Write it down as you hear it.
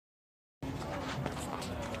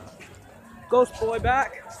Ghost Boy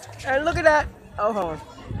back. And look at that. Oh, hold on.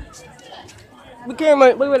 We can't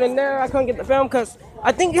move it in there. I couldn't get the film because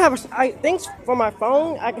I think you have. I think for my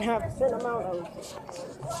phone, I can have a certain amount of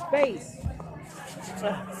space.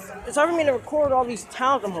 It's hard for me to record all these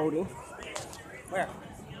towels I'm holding. Where?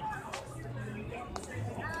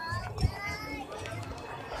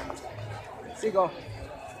 Seagull.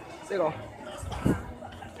 Seagull.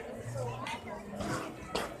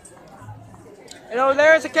 And over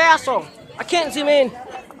there is a castle. I can't zoom in.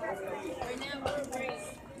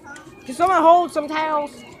 Can someone hold some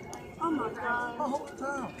towels? Oh my god. Hold the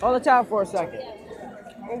towel. Hold the towel for a second.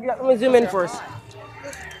 Let me zoom in first.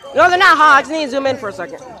 No, they're not hot. I just need to zoom in for a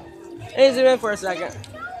second. I need to zoom in for a second.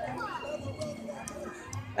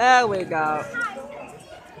 There we go.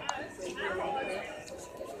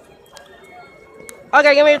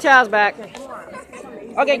 Okay, give me your towels back.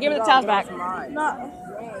 Okay, give me the towels back. No.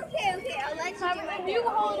 Okay, I'll let you. If you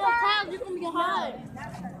hold up towels, you're gonna get hot.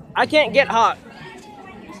 I can't get hot.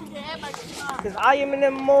 Because I am an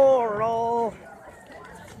immortal.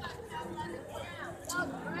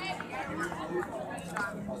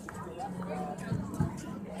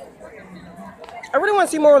 I really want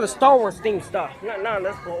to see more of the Star Wars themed stuff. None of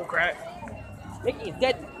this bull crap. Mickey's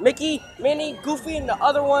dead. Mickey, Minnie, Goofy, and the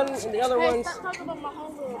other ones, Stop talking about my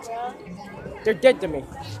homegirl, bro. they're dead to me.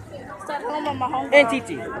 Stop talking about my homegirl. And TT.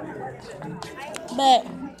 But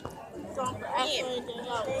don't ask for anything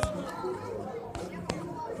else.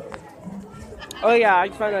 Oh yeah, I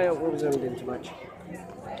just found out we zoomed in too much.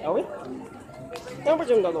 Are we? No, we're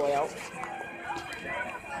zoomed all the way out.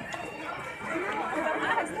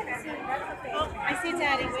 Oh, I see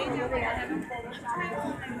Daddy. Wait, no,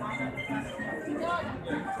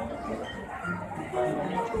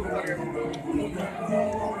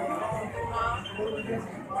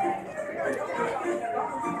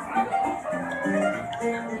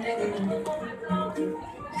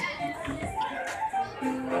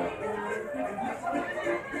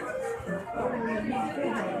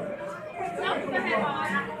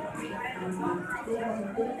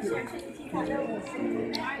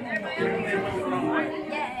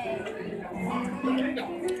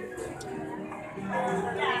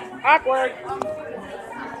 Awkward.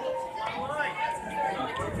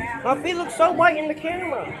 My feet look so white in the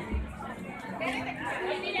camera.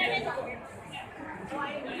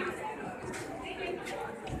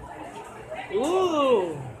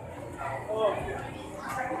 Ooh.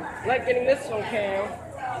 Like getting this on cam.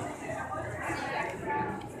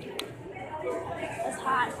 It's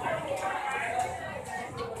hot.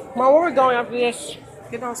 Mom, where are we going after this?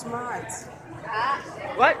 Get on some rides.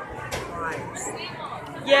 What? Rides.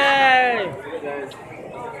 Yay!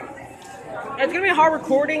 It's gonna be hard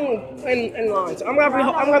recording in lines. I'm gonna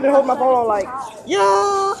be holding my phone on like,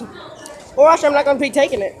 yeah. Or actually, I'm not gonna be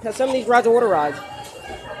taking it because some of these rides are water rides.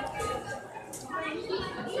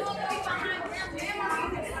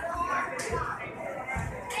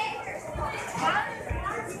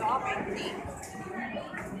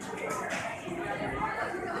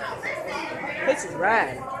 This is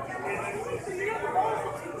rad.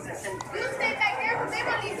 You stay back there because they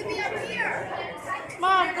don't need to be up here.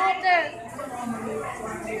 Mom, go up there.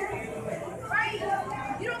 Right?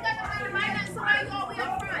 You don't got nobody to mind that somebody go all the way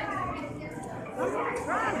up front.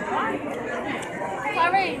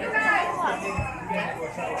 Sorry.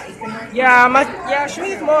 Yeah, should we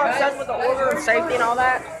get more obsessed with the order of safety and all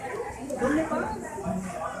that?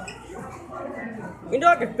 You know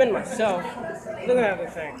I can spin myself. Look at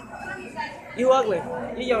everything. You ugly.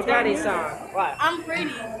 You your daddy's son. What? I'm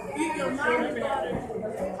pretty. You your mama's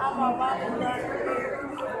daughter. I'm my mama's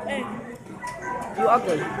daughter. Hey. You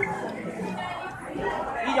ugly.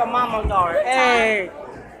 You your mama's daughter. Hey.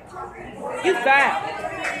 You fat.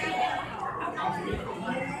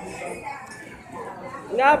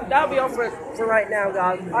 That'll be all for right now,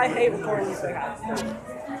 guys. I hate recording these things.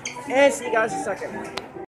 And see you guys in a second.